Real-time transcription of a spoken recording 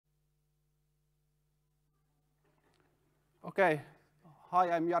Okay,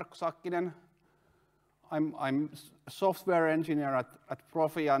 hi, I'm Jarkko Sakkinen. I'm a software engineer at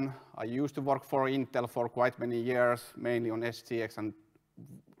Profian. I used to work for Intel for quite many years, mainly on SGX and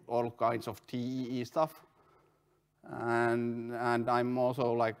all kinds of TEE stuff. And I'm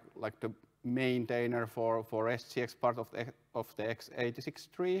also like the maintainer for SGX part of the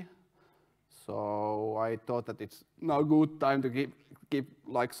x86 tree. So I thought that it's now a good time to give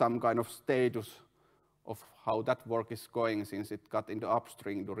like some kind of status of how that work is going, since it got into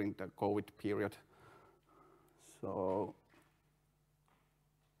upstream during the COVID period. So,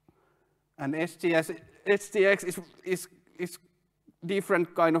 and SGX is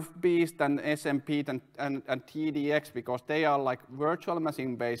different kind of beast than SMP and TDX, because they are like virtual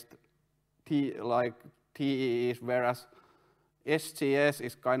machine based TEEs, whereas SGS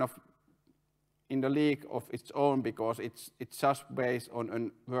is kind of in the league of its own, because it's just based on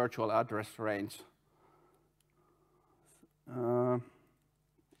a virtual address range.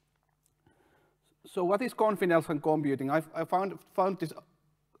 So what is confidential computing? I found this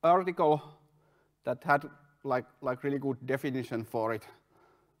article that had like really good definition for it.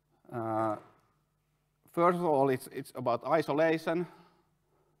 First of all, it's about isolation,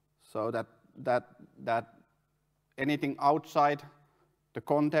 so that anything outside the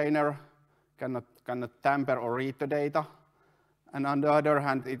container cannot tamper or read the data. And on the other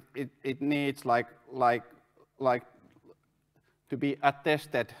hand, it needs like to be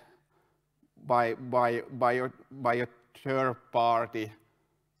attested by a third party,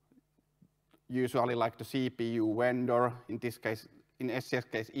 usually like the CPU vendor, in this case, in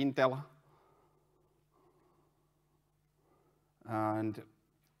SGX case, Intel.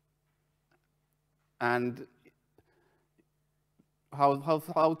 And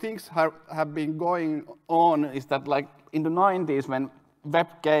how things have been going on is that, like in the 90s, when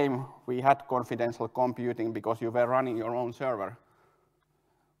web came, we had confidential computing because you were running your own server.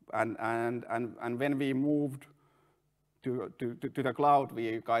 And when we moved to the cloud,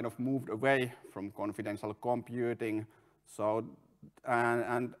 we kind of moved away from confidential computing. So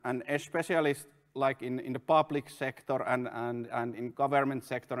and especially like in the public sector and in government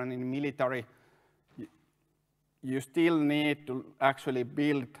sector and in military, you still need to actually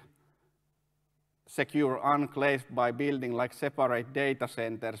build secure enclaves by building like separate data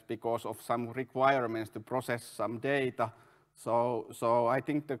centers because of some requirements to process some data. So I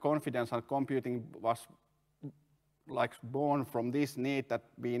think the confidential computing was like born from this need that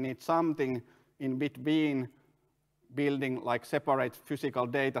we need something in between building like separate physical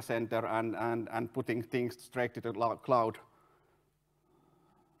data center and putting things straight to the cloud.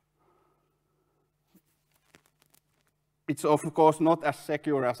 It's of course not as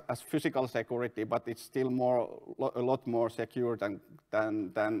secure as physical security, but it's still a lot more secure than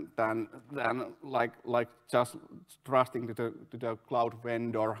like just trusting to the cloud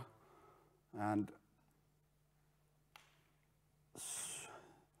vendor. And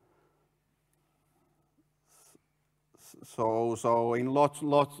so in lots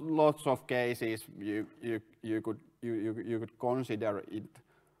of cases you could consider it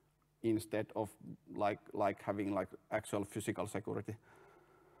instead of like having like actual physical security.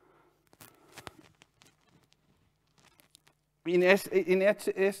 In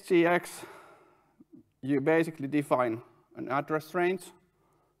SGX, you basically define an address range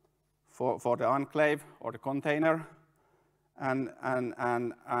for the enclave or the container, and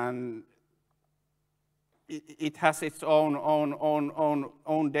it has its own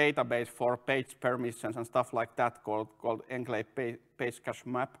database for page permissions and stuff like that called enclave page cache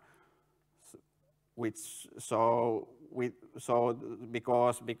map. Because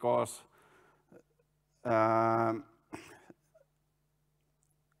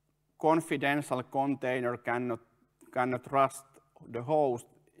confidential container cannot trust the host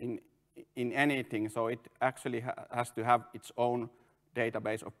in anything, so it actually has to have its own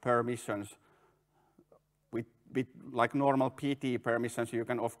database of permissions. With like normal PT permissions, you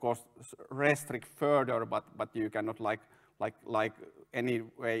can of course restrict further, but you cannot like any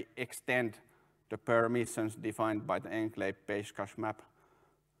way extend the permissions defined by the enclave page cache map.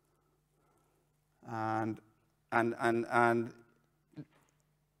 And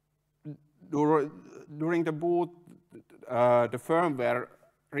during the boot, the firmware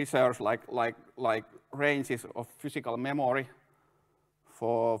reserves like ranges of physical memory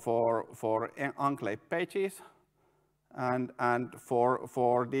for enclave pages, and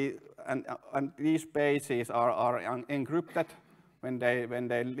these pages are encrypted when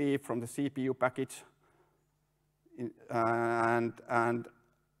they leave from the CPU package, and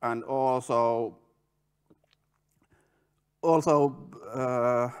also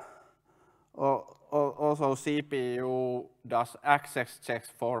also CPU does access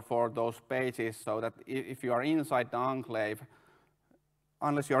checks for those pages, so that if you are inside the enclave,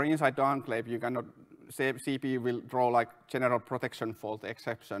 unless you are inside the enclave, you cannot, CPU will throw like general protection fault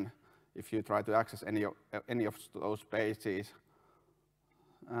exception if you try to access any of those pages.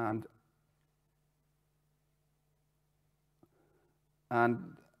 And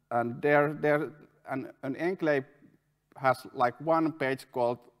an enclave has like one page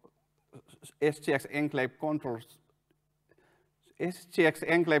called SGX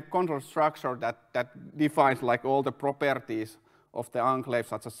enclave control structure that defines like all the properties of the enclave,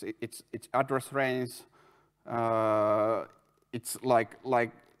 such as its address range, its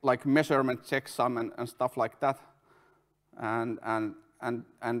like measurement checksum and stuff like that, and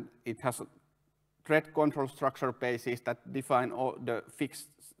it has thread control structure pages that define all the fixed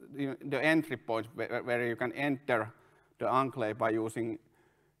the entry points where you can enter the enclave by using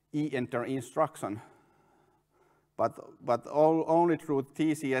enter instruction, but only through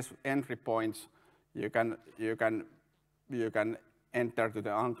TCS entry points you can enter to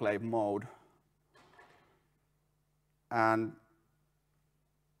the enclave mode. And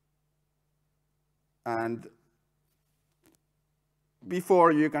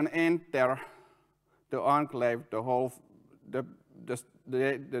before you can enter the enclave, the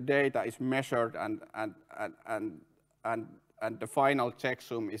data is measured and the final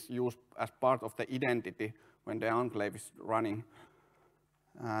checksum is used as part of the identity when the enclave is running.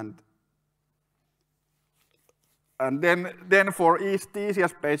 And then for each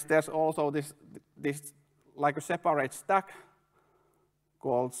TCS page, there's also this like a separate stack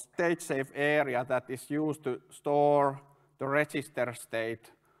called state safe area that is used to store the register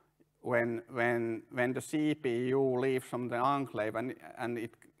state when the CPU leaves from the enclave,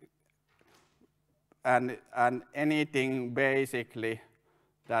 and anything basically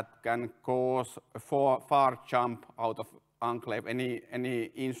that can cause a far jump out of enclave, any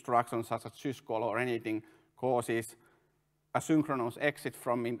instruction such as syscall or anything causes asynchronous exit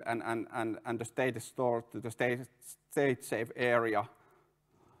from it, and the state is stored to the state safe area.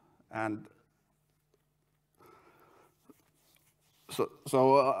 And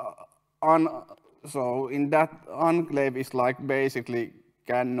so in that enclave is like basically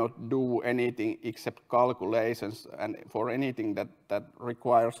cannot do anything except calculations, and for anything that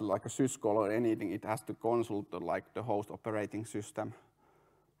requires like a syscall or anything, it has to consult the host operating system.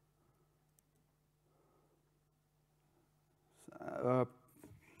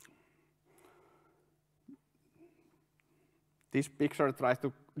 This picture tries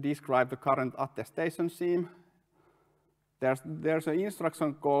to describe the current attestation scheme. There's an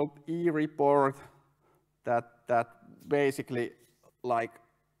instruction called e-report that basically like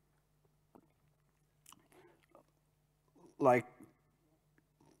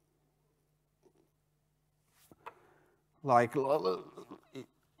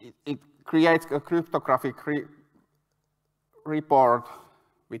it creates a cryptographic report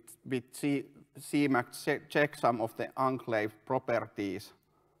with CMAC checksum of the enclave properties,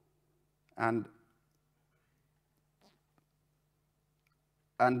 and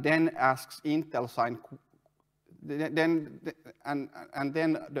then asks Intel sign. Then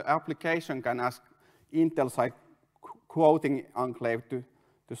the application can ask Intel side quoting enclave to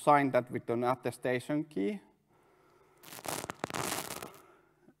sign that with an attestation key,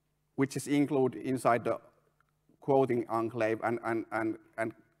 which is included inside the quoting enclave and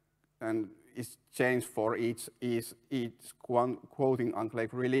is changed for each quoting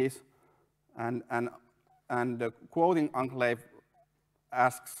enclave release, and the quoting enclave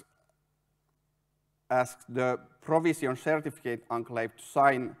asks the provision certificate enclave to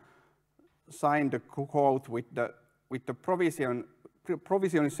sign the quote with the provision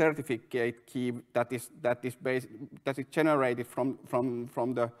certificate key that is generated from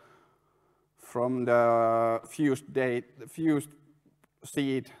the fused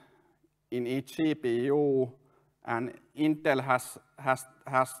seed in each CPU, and Intel has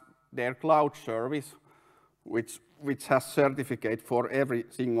their cloud service which has certificate for every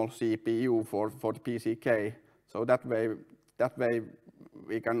single CPU for the PCK. So that way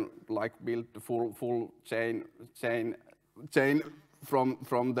we can like build the full chain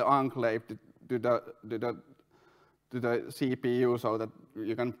from the enclave to the CPU, so that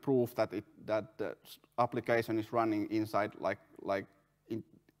you can prove that the application is running inside like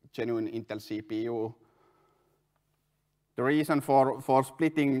genuine Intel CPU. The reason for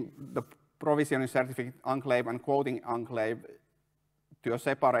splitting the provisioning certificate enclave and quoting enclave to a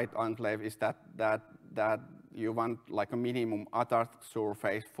separate enclave is that you want like a minimum attack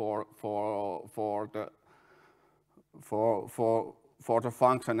surface for the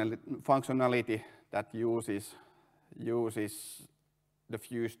functionality that uses the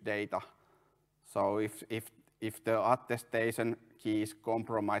fused data. So if the attestation key is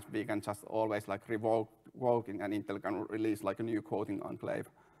compromised, we can just always like revoke it, and Intel can release like a new quoting enclave.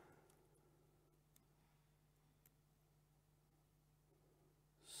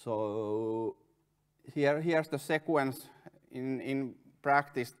 So here's the sequence. In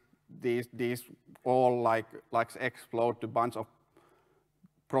practice, these all like explode to a bunch of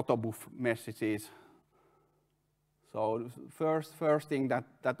protobuf messages. So first thing that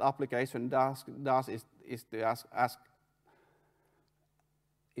application does is to ask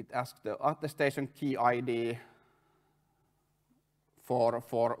the attestation key ID for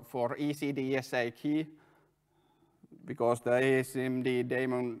ECDSA key, because the ASMD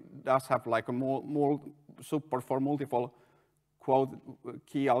daemon does have like a support for multiple quote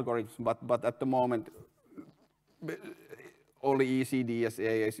key algorithms, but at the moment only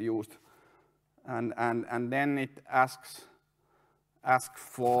ECDSA is used, and then it asks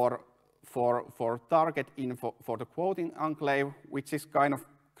for target info for the quoting enclave, which is kind of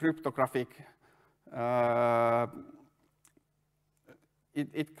cryptographic.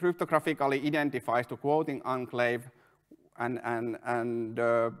 It cryptographically identifies the quoting enclave, and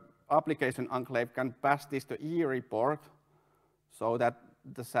the application enclave can pass this to e-report, so that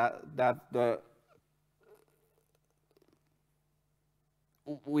the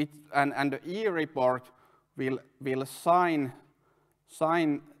e-report will sign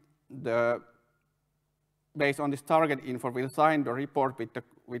the, based on this target info, will sign the report with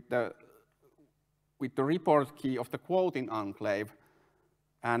the report key of the quoting enclave,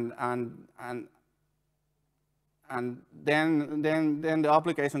 and then the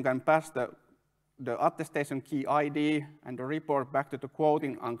application can pass the attestation key ID and the report back to the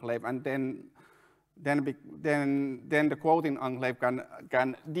quoting enclave, and then the quoting enclave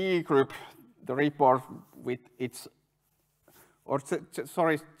can decrypt the report with its, or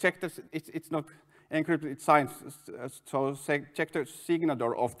sorry, check this, it's not encrypted, it's signed, so check the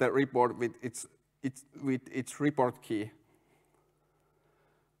signature of the report with its report key.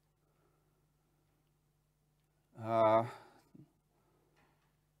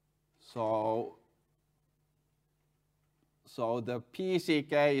 So the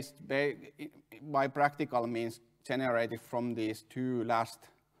PCK is by practical means generated from these two last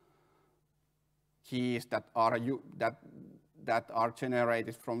keys that are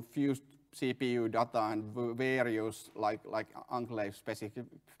generated from fused CPU data and various like enclave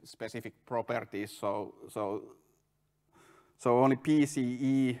specific properties. So only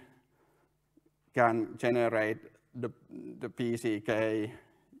PCE can generate the PCK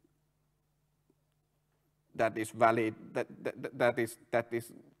that is valid, that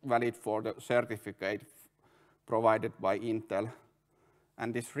is valid for the certificate provided by Intel,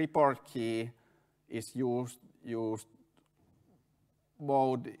 and this report key is used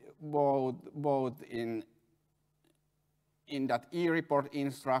both in that e-report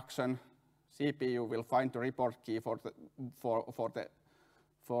instruction. CPU will find the report key for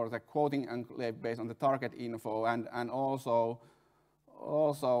the quoting enclave based on the target info, and also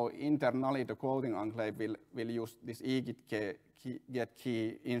internally the quoting enclave will use this get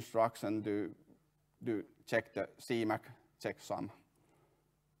key instruction to check the CMAC checksum.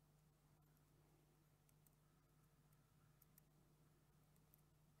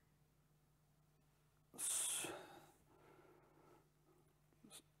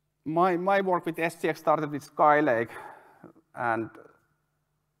 My work with SGX started with Skylake, and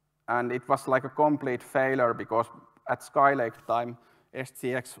it was like a complete failure, because at Skylake time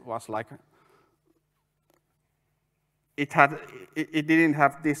SGX was like, it didn't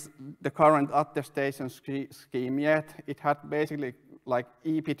have the current attestation scheme yet. It had basically like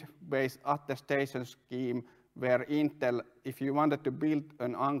EPID-based attestation scheme, where Intel, if you wanted to build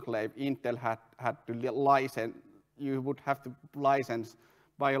an enclave, Intel had to license. You would have to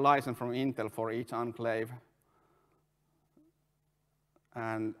buy a license from Intel for each enclave,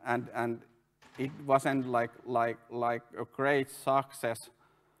 and it wasn't like a great success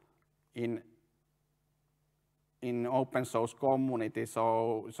in open source community.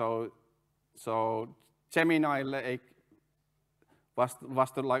 So Gemini Lake was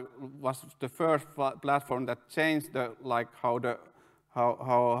the first platform that changed the how the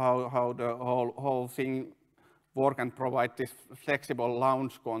whole thing work and provide this flexible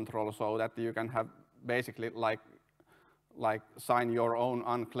launch control, so that you can have basically like sign your own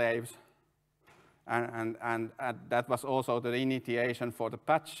enclaves, and that was also the initiation for the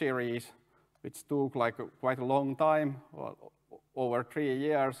patch series, which took like quite a long time, over 3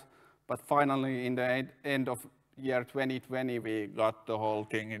 years, but finally in the end of year 2020 we got the whole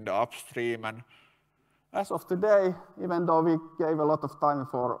thing in the upstream, as of today, even though we gave a lot of time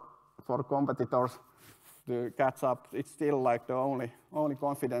for competitors to catch up, it's still like the only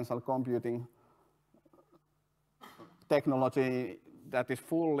confidential computing technology that is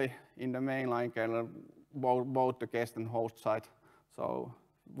fully in the mainline kernel, both the guest and host side. So,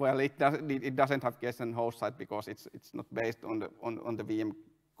 well, it doesn't have guest and host side because it's not based on the VM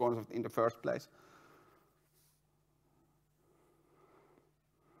concept in the first place.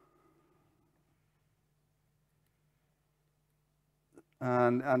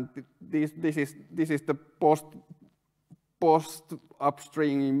 And this is the post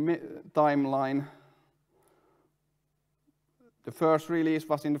upstream timeline. The first release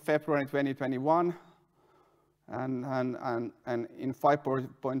was in February 2021, and in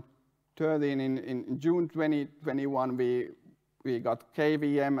 5.13 in June 2021 we got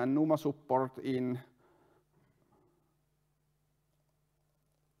KVM and NUMA support in.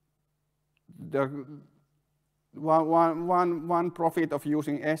 The one profit of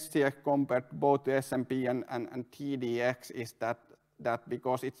using SGX compared to both the SMP and TDX is that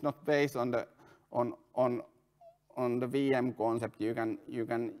because it's not based on the VM concept, you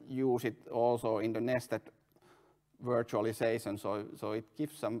can use it also in the nested virtualization. So it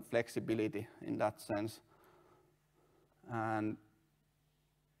gives some flexibility in that sense. And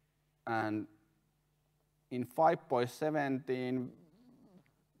in 5.17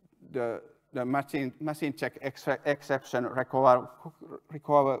 the machine check exception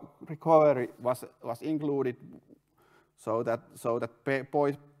recovery was included, so that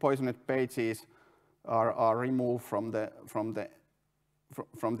poisoned pages are removed from the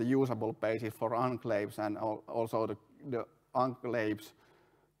usable pages for enclaves, and also the enclaves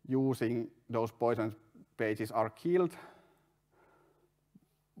using those poisoned pages are killed.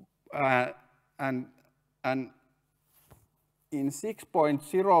 And in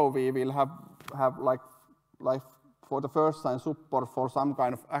 6.0 we will have like for the first time support for some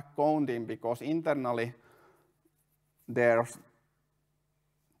kind of accounting, because internally there's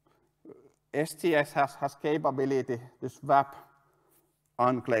SGX has capability to swap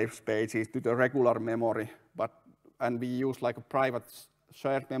enclave pages to the regular memory, and we use like a private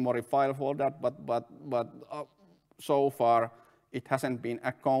shared memory file for that, but so far it hasn't been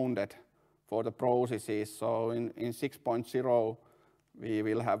accounted for the processes. So in 6.0 we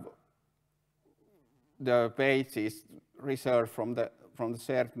will have the pages reserved from the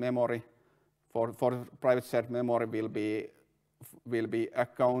shared memory for private shared memory will be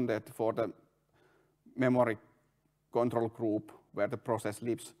accounted for the memory control group where the process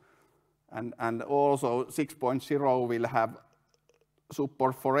lives. And also 6.0 will have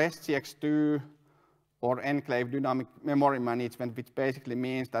support for SGX2 or enclave dynamic memory management, which basically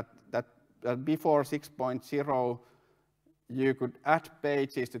means that before 6.0 you could add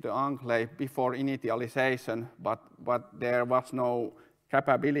pages to the enclave before initialization, but there was no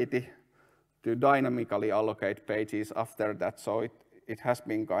capability to dynamically allocate pages after that. So it has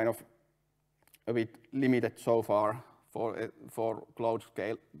been kind of a bit limited so far for cloud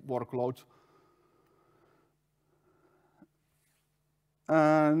scale workloads.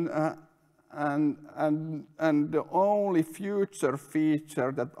 And the only future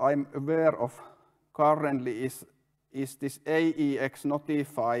feature that I'm aware of currently is this AEX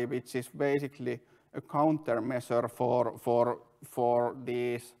notify, which is basically a countermeasure for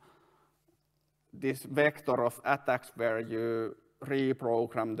this vector of attacks where you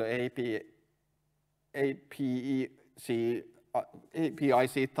reprogram the APIC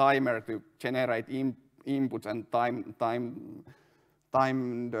timer to generate inputs and time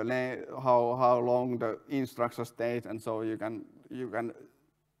how long the instruction stays, and so you can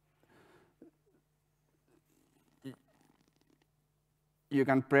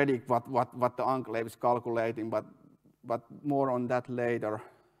predict what the enclave is calculating, but more on that later.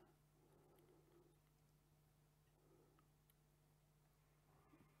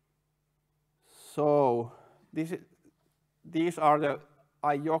 So these are the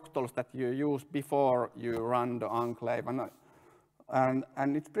ioctls that you use before you run the enclave, and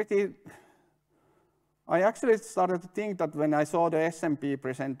it's pretty. I actually started to think that when I saw the SMP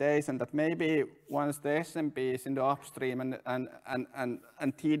presentation, that maybe once the SMP is in the upstream and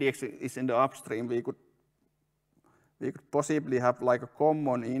TDX is in the upstream, we could possibly have like a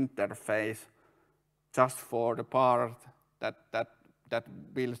common interface just for the part that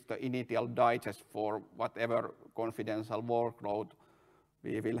builds the initial digest for whatever confidential workload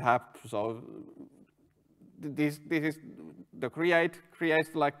we will have. So this is the creates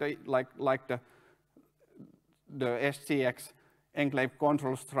like the SGX enclave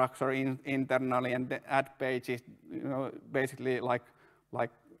control structure internally, and the add pages, basically like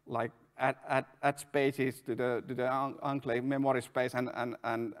add spaces to the enclave memory space and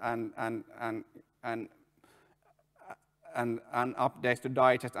updates to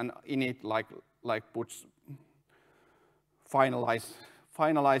digest, and init like puts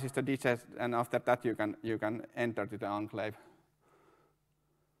finalizes the digest, and after that you can enter to the enclave.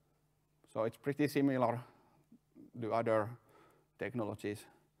 So it's pretty similar to other technologies.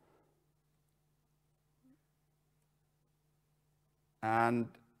 And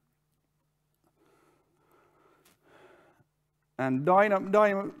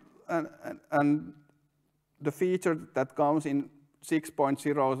the feature that comes in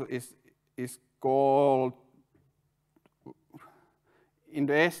 6.0 is called, in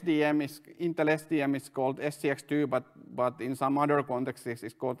the SDM, Intel SDM is called SGX2, but in some other contexts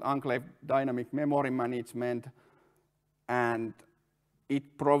it's called Enclave Dynamic Memory Management, and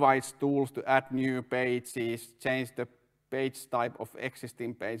it provides tools to add new pages, change the page type of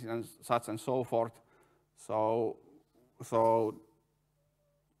existing pages, and such and so forth. So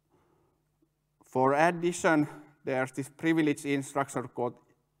for addition, there's this privilege instruction called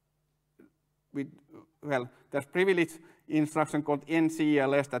there's privilege instruction called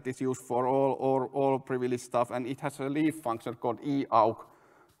NCLS that is used for all privilege stuff, and it has a leaf function called eauk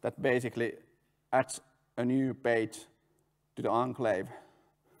that basically adds a new page to the enclave.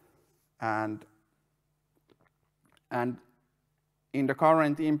 And in the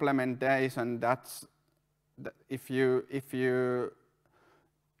current implementation, that's if you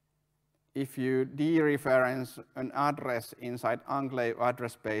dereference an address inside enclave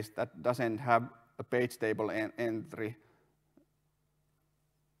address space that doesn't have a page table entry,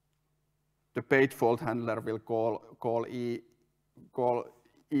 the page fault handler will call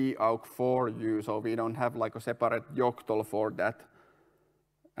eauk for you, so we don't have like a separate yoctl for that.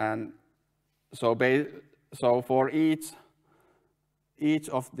 And so for each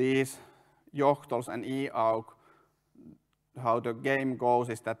of these yoctls and eauk, how the game goes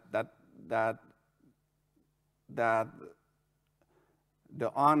is that the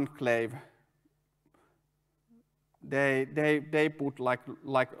enclave, they put like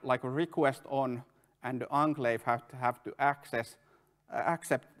a request on, and the enclave have to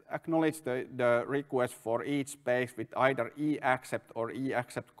acknowledge the request for each page with either eAccept or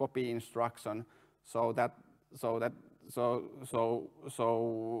eAccept copy instruction, so that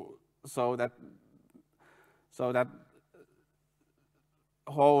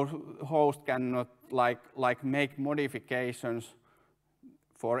host cannot like make modifications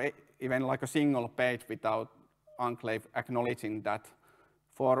for even like a single page without enclave acknowledging that.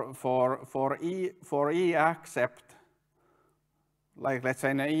 For eAccept, like let's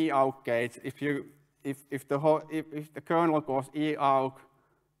say in an eauk case, if the kernel calls eauk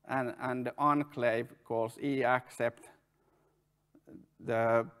and the enclave calls eAccept,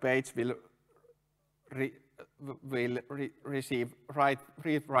 the page will receive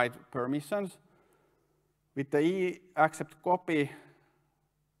read-write permissions. With the eAccept copy,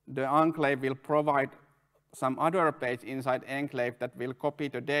 the enclave will provide some other page inside enclave that will copy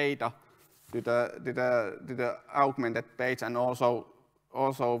the data to the augmented page, and also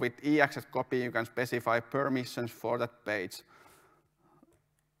with eAccept copy you can specify permissions for that page.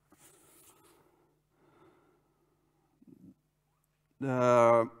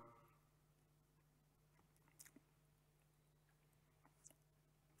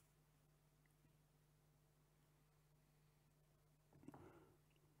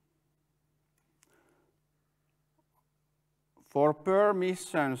 For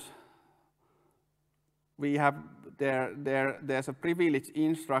permissions, we have there's a privilege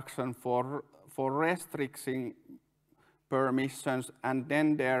instruction for restricting permissions, and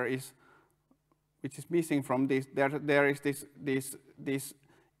then there is, which is missing from this, there is this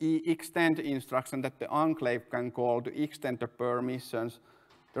extend instruction that the enclave can call to extend the permissions.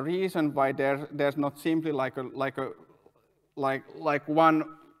 The reason why there's not simply like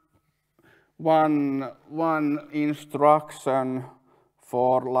one instruction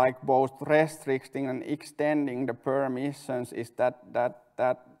for like both restricting and extending the permissions is that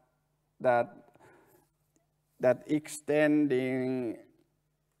extending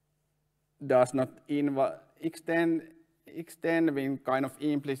does not extending kind of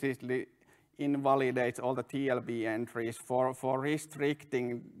implicitly invalidates all the TLB entries. For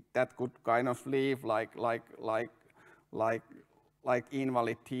restricting, that could kind of leave like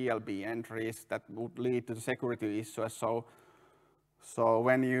invalid TLB entries that would lead to security issues. So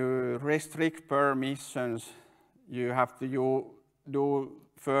when you restrict permissions, you have to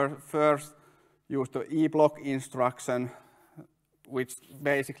first use the eblock instruction, which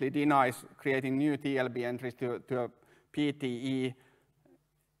basically denies creating new TLB entries to a PTE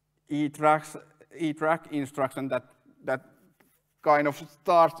eTrack instruction that kind of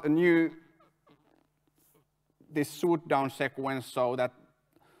starts a new this shoot down sequence, so that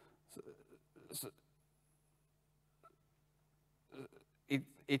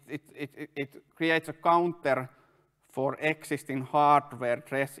it creates a counter for existing hardware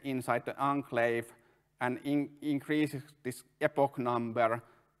address inside the enclave and increases this epoch number.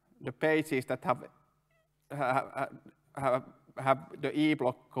 The pages that have the E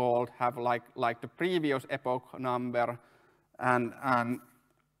block called have like the previous epoch number, and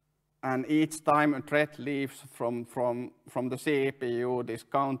each time a thread leaves from the CPU, this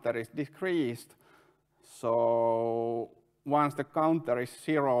counter is decreased. So once the counter is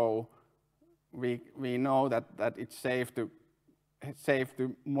 0, we know that it's safe to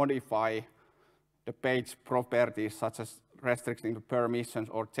modify the page properties, such as restricting the permissions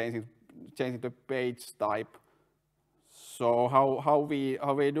or changing the page type. So how we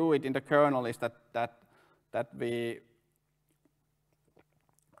do it in the kernel is that we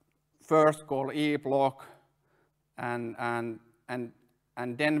first call E block and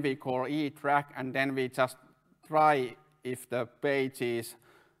then we call E track, and then we just try if the pages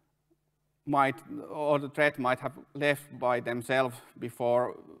or the thread might have left by themselves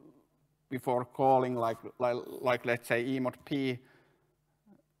before calling like let's say emod p.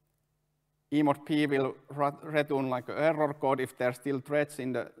 Emod p will return like an error code if there's still threads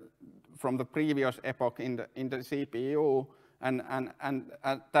from the previous epoch in the CPU, and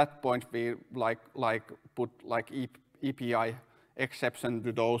at that point we put like EPI exception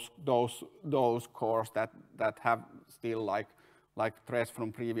to those cores that have still like threads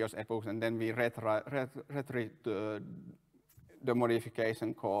from previous epochs, and then we retrieve the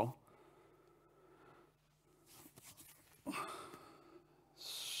modification call.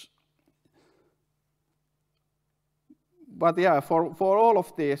 But yeah, for all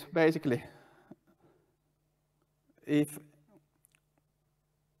of these, basically, if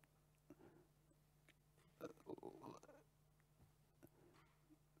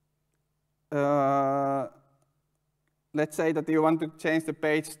let's say that you want to change the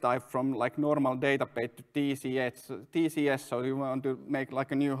page type from like normal data page to TCS, so you want to make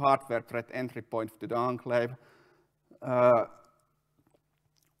like a new hardware thread entry point to the enclave.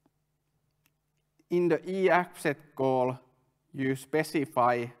 In the eAccept call, you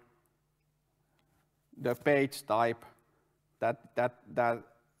specify the page type that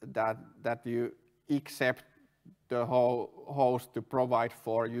you accept the host to provide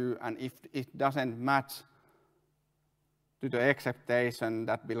for you, and if it doesn't match to the acceptation,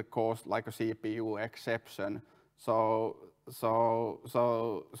 that will cause like a CPU exception. So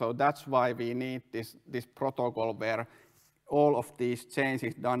that's why we need this protocol where all of these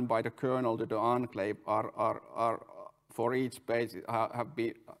changes done by the kernel to the enclave are for each page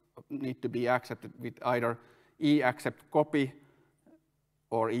need to be accepted with either eAccept copy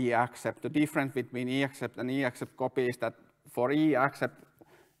or eAccept. The difference between eAccept and eAccept copy is that for eAccept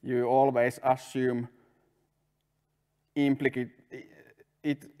you always assume it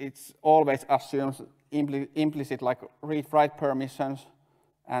always assumes implicit like read-write permissions,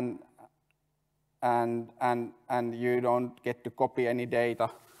 and you don't get to copy any data.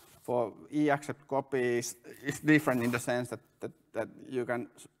 For eAccept copy is different in the sense that you can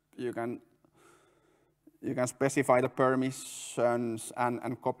specify the permissions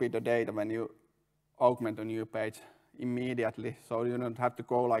and copy the data when you augment a new page immediately. So you don't have to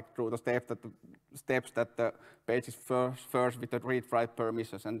go like through the steps that the page is first with the read-write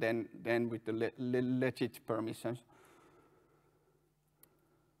permissions and then with the legit permissions.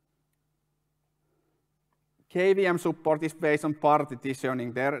 KVM support is based on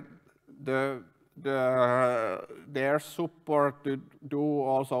partitioning. Their support to do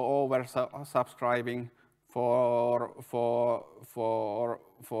also over-subscribing for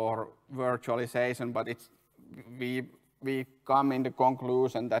virtualization, but we come in the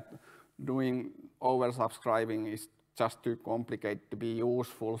conclusion that doing over-subscribing is just too complicated to be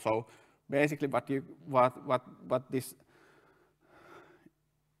useful. So basically, what this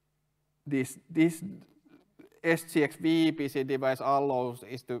SGX VPC device allows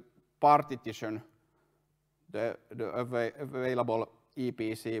is to partition the available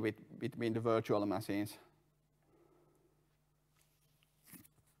EPC between the virtual machines.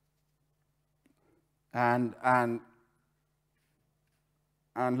 And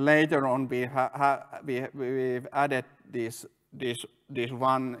later on we've added this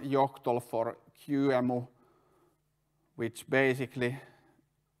one Yoctol for QEMU, which basically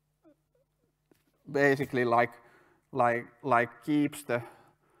like keeps the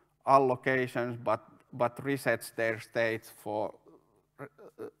allocations but resets their states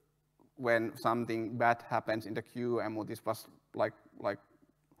when something bad happens in the QEMU. This was like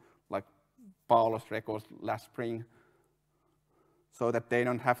Paolo's records last spring, so that they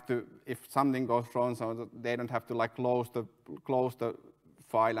don't have to, if something goes wrong, so that they don't have to like close the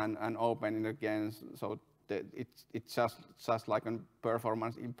file and open it again. So it's just like a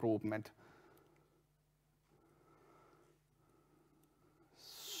performance improvement.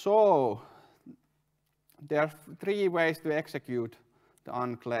 So there are 3 ways to execute the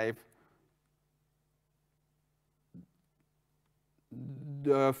enclave.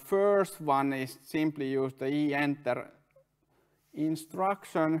 The first one is simply use the EENTER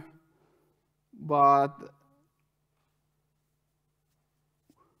instruction, but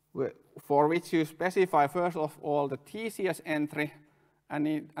for which you specify first of all the TCS entry, and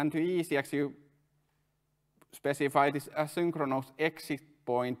to ECX you specify this asynchronous exit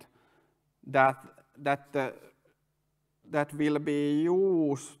point that will be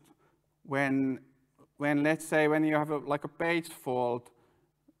used when let's say when you have like a page fault,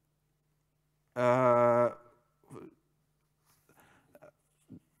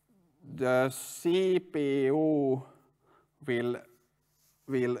 the CPU will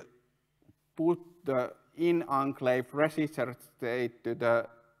put the in-enclave register state to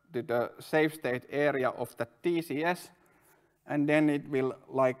the safe state area of the TCS, and then it will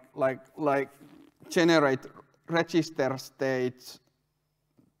like generate register states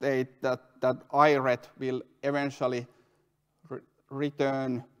that IRET will eventually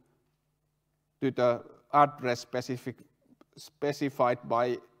return to the address specified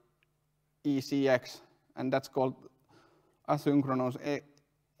by ECX, and that's called asynchronous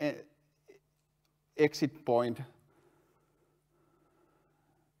exit point.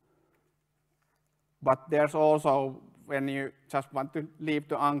 But there's also, when you just want to leave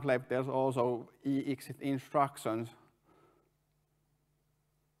the enclave, there's also exit instructions.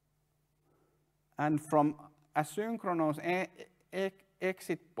 And from asynchronous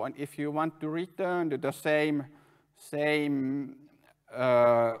exit point, if you want to return to the same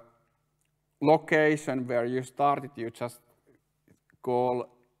location where you started, you just call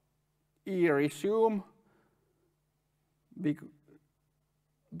eResume,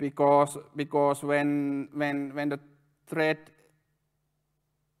 because when the thread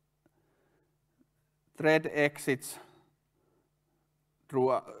exits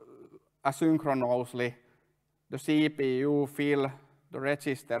through asynchronously, the CPU fill the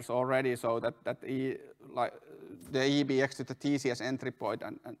registers already, so that the EBX to the TCS entry point,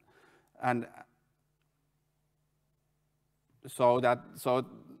 and so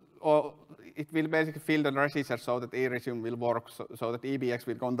it will basically fill the register so that eResume will work, so that EBX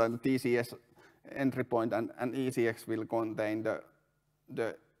will contain the TCS entry point, and ECX will contain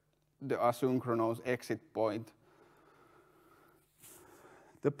the asynchronous exit point.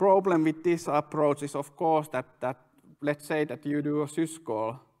 The problem with this approach is, of course, that let's say that you do a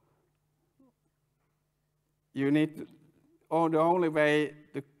syscall. You need the only way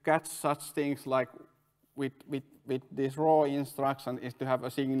to catch such things like with this raw instruction is to have a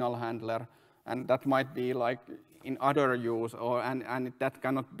signal handler, and that might be like in other use, and that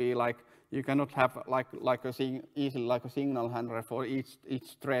cannot be like, you cannot have easily like a signal handler for each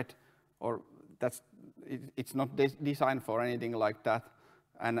thread, or it's not designed for anything like that.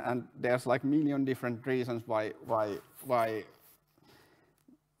 And there's like million different reasons why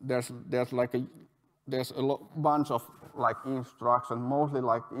there's a bunch of like instructions, mostly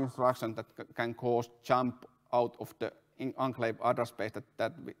like instructions that can cause jump out of the enclave address space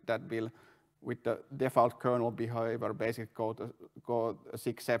that will, with the default kernel behavior, basically code a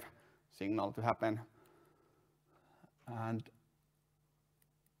 6F signal to happen. And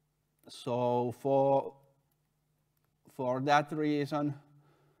so for that reason,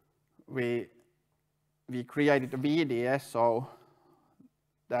 we created a VDS, so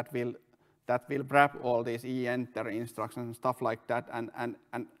that will wrap all these EENTER instructions and stuff like that, and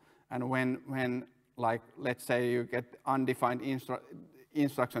when like let's say you get undefined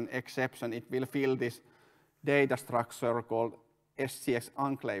instruction exception, it will fill this data structure called SGX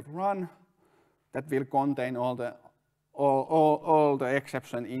enclave run that will contain all the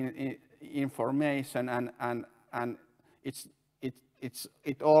exception information, and it's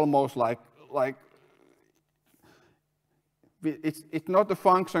almost like it's not a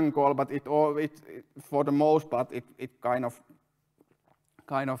function call, but it for the most part it kind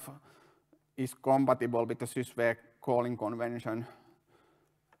of is compatible with the sysvec calling convention,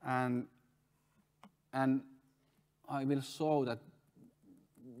 and I will show that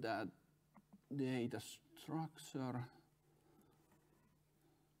data structure.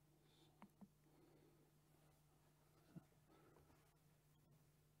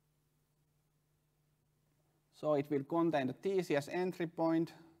 So it will contain the TCS entry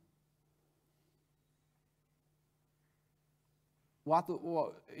point.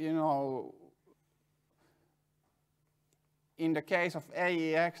 You know, in the case of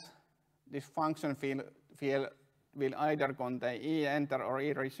AEX, this function will either contain e-enter or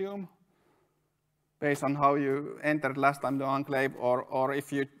e-resume, based on how you entered last time the enclave, or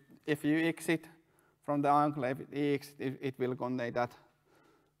if you exit from the enclave, it will contain that.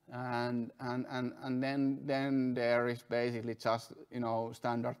 And then there is basically just, you know,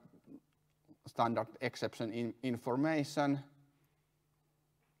 standard exception information.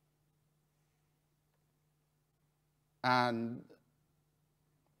 And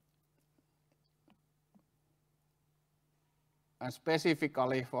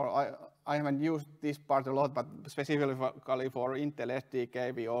specifically for, I haven't used this part a lot, but specifically for Intel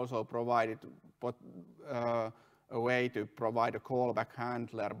SGX, we also provided a way to provide a callback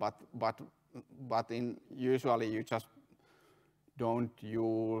handler, but usually you just don't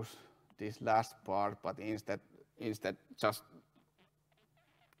use this last part, but instead just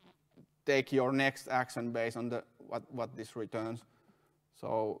take your next action based on what this returns.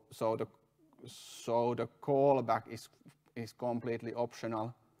 So the callback is completely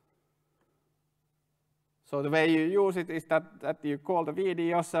optional. So the way you use it is that you call the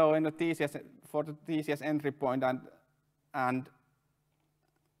video, so in the TCS, for the TCS entry point, and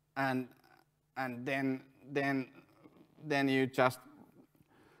then you just,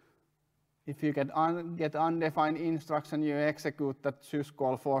 if you get undefined instruction, you execute that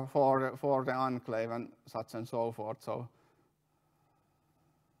syscall for the enclave and such and so forth.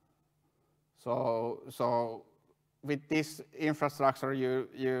 So with this infrastructure,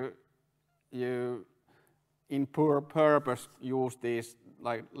 you in purpose use these,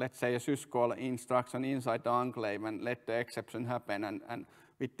 like, let's say a syscall instruction inside the enclave and let the exception happen, and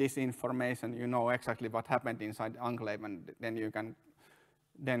with this information you know exactly what happened inside the enclave, and then you can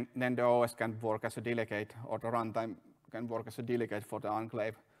then the OS can work as a delegate, or the runtime can work as a delegate for the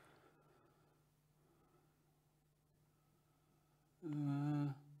enclave.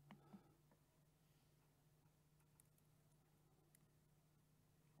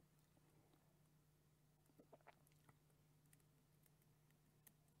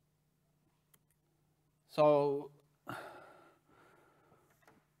 So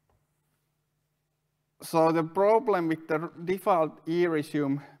the problem with the default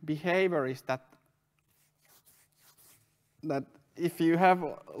e-resume behavior is that if you have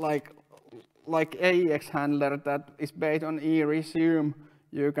like AEX handler that is based on e-resume,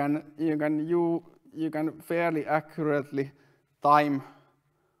 you can fairly accurately time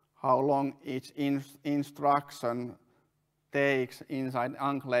how long each instruction takes inside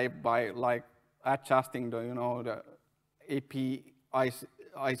enclave by like adjusting the, you know, the APIC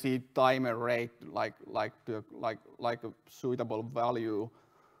timer rate like a suitable value.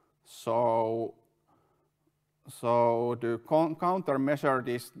 So to countermeasure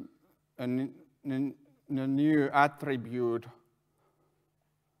this, a new attribute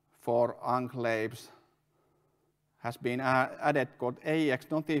for enclaves has been added called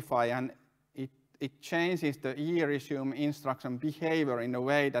AEX notify, and it changes the e-resume instruction behavior in a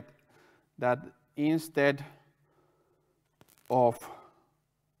way that instead of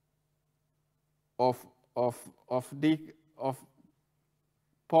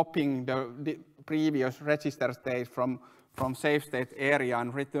popping the previous register state from safe state area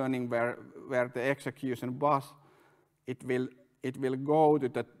and returning where the execution was, it will go to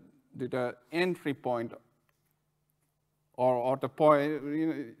the entry point, or the point,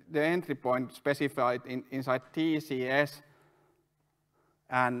 the entry point specified inside TCS,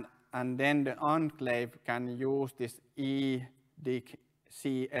 and then the enclave can use this edict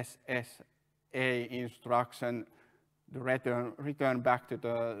CSSA instruction to return back to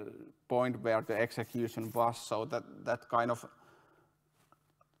the point where the execution was. So that kind of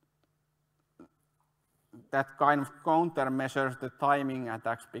countermeasures the timing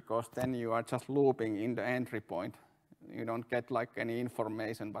attacks, because then you are just looping in the entry point. You don't get like any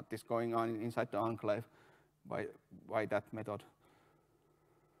information what is going on inside the enclave by that method.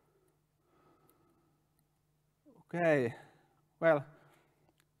 Okay, well,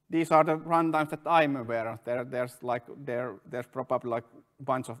 these are the runtimes that I'm aware of. There's probably like a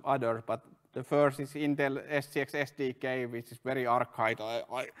bunch of others, but the first is Intel SGX SDK, which is very archaic.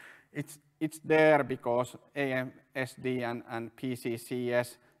 It's there because AMSD and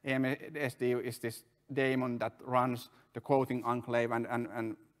PCCS. AMSD is this daemon that runs the quoting enclave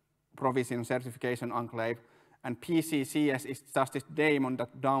and provision certification enclave, and PCCS is just this daemon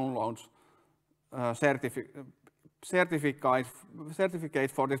that downloads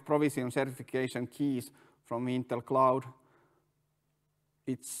certificate for this provision certification keys from Intel Cloud.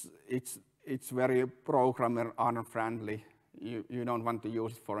 It's very programmer unfriendly. You don't want to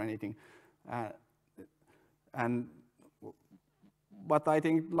use it for anything. But I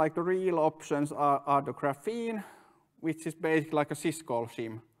think like the real options are the Graphene, which is basically like a syscall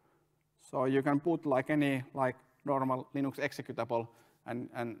shim. So you can put like any like normal Linux executable, and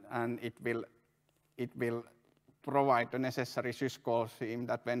it will provide the necessary syscall shim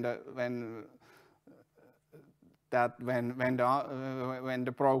that when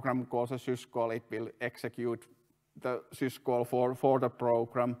the program calls a syscall, it will execute the syscall for the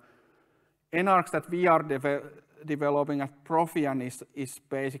program. NARCs that we are developing at Profian is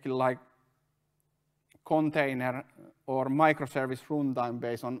basically like container or microservice runtime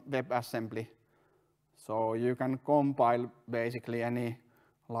based on WebAssembly. So you can compile basically any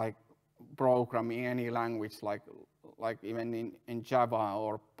like program in any language, like even in Java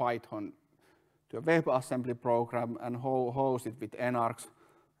or Python, to a WebAssembly program and host it with NARCs.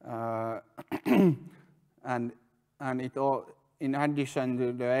 And it all, in addition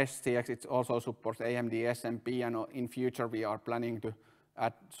to the SGX, it also supports AMD SMP, and in future we are planning to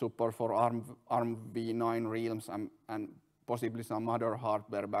add support for ARM v9 realms and possibly some other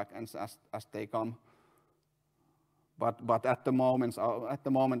hardware backends as they come. But at the moment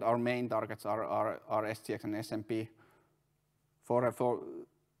our main targets are SGX and SMP. For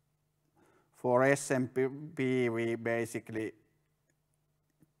SMP we basically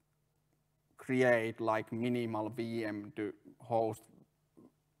create like minimal VM to host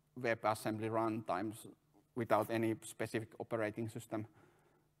WebAssembly runtimes without any specific operating system.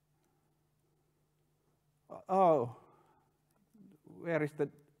 Oh, where is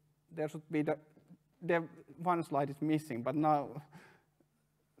there should be one slide is missing, but now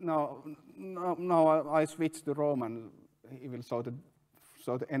I switched to Roman. He will show the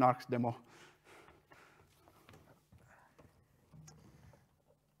NARCs demo.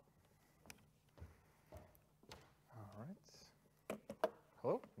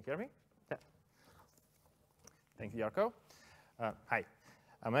 Hello, can you hear me? Yeah. Thank you, Jarkko. Hi,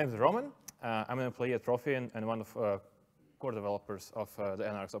 my name is Roman. I'm an employee at Profian and one of core developers of the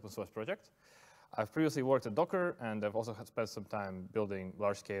NARCs open source project. I've previously worked at Docker, and I've also spent some time building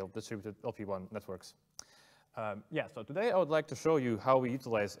large-scale distributed LP1 networks. So today I would like to show you how we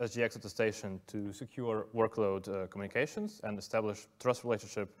utilize SGX attestation to secure workload communications and establish trust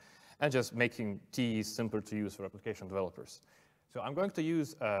relationship, and just making TEs simpler to use for application developers. So I'm going to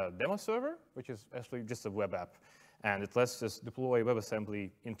use a demo server, which is actually just a web app, and it lets us deploy WebAssembly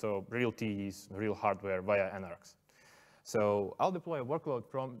into real TEs, real hardware via NARCs. So I'll deploy a workload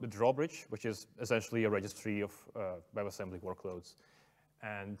from the drawbridge, which is essentially a registry of WebAssembly workloads.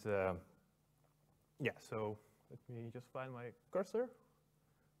 And so let me just find my cursor.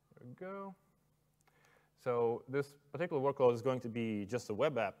 There we go. So this particular workload is going to be just a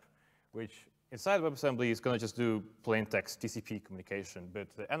web app, which inside WebAssembly is going to just do plain text TCP communication, but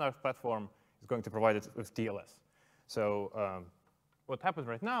the NARCs platform is going to provide it with TLS. So what happens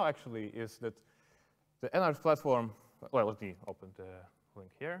right now actually is that the NARCs platform, well, let me open the link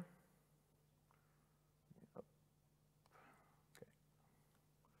here. Okay.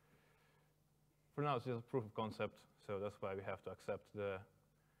 For now, it's just a proof of concept, so that's why we have to accept the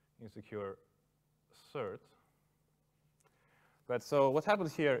insecure cert. But so what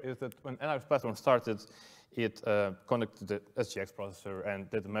happened here is that when NARCs platform started, it connected the SGX processor and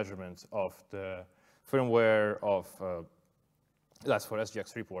did the measurement of the firmware of, that's for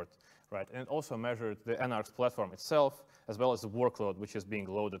SGX report, right? And it also measured the NARCs platform itself, as well as the workload which is being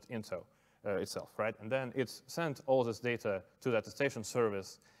loaded into itself, right? And then it sent all this data to the attestation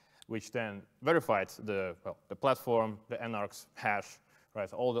service, which then verified the platform, the NARCs hash,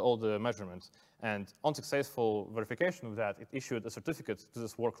 right? All the measurements. And on successful verification of that, it issued a certificate to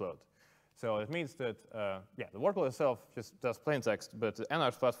this workload. So it means that, the workload itself just does plain text, but the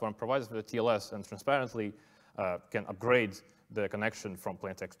NARCs platform provides with the TLS and transparently can upgrade the connection from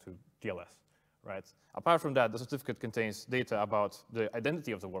plain text to TLS, right? Apart from that, the certificate contains data about the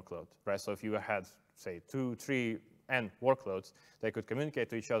identity of the workload, right? So if you had, say, 2, 3, N workloads, they could communicate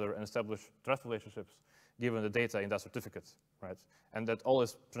to each other and establish trust relationships given the data in that certificate, right? And that all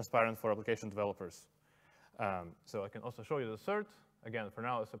is transparent for application developers. So I can also show you the cert. Again, for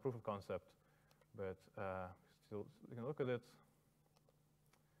now, it's a proof of concept, but still you can look at it.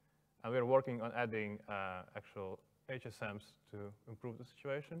 And we're working on adding actual HSMs to improve the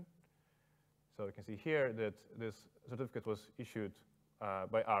situation. So you can see here that this certificate was issued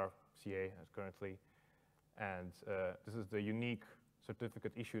by our CA currently, and this is the unique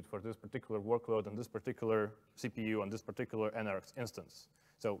certificate issued for this particular workload on this particular CPU on this particular NARCs instance.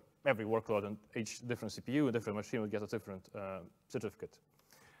 So every workload on each different CPU, a different machine would get a different certificate.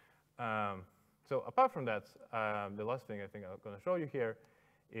 So apart from that, the last thing I think I'm going to show you here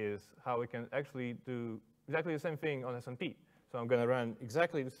is how we can actually do exactly the same thing on SMP. So I'm going to run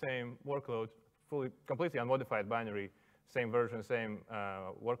exactly the same workload, completely unmodified binary, same version, same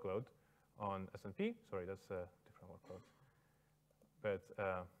workload on SMP. Sorry, that's a different workload. But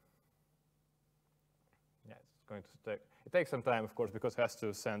yeah, it's going to take, it takes some time, of course, because it has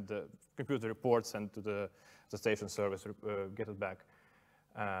to send the computer reports and to the station service, get it back.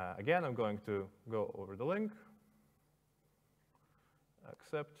 Again, I'm going to go over the link,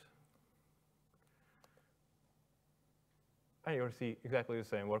 accept. And you'll see exactly the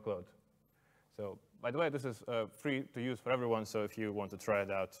same workload. So by the way, this is free to use for everyone, so if you want to try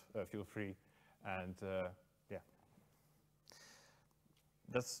it out, feel free. And yeah,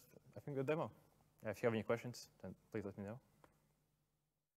 that's, I think, the demo. If you have any questions, then please let me know.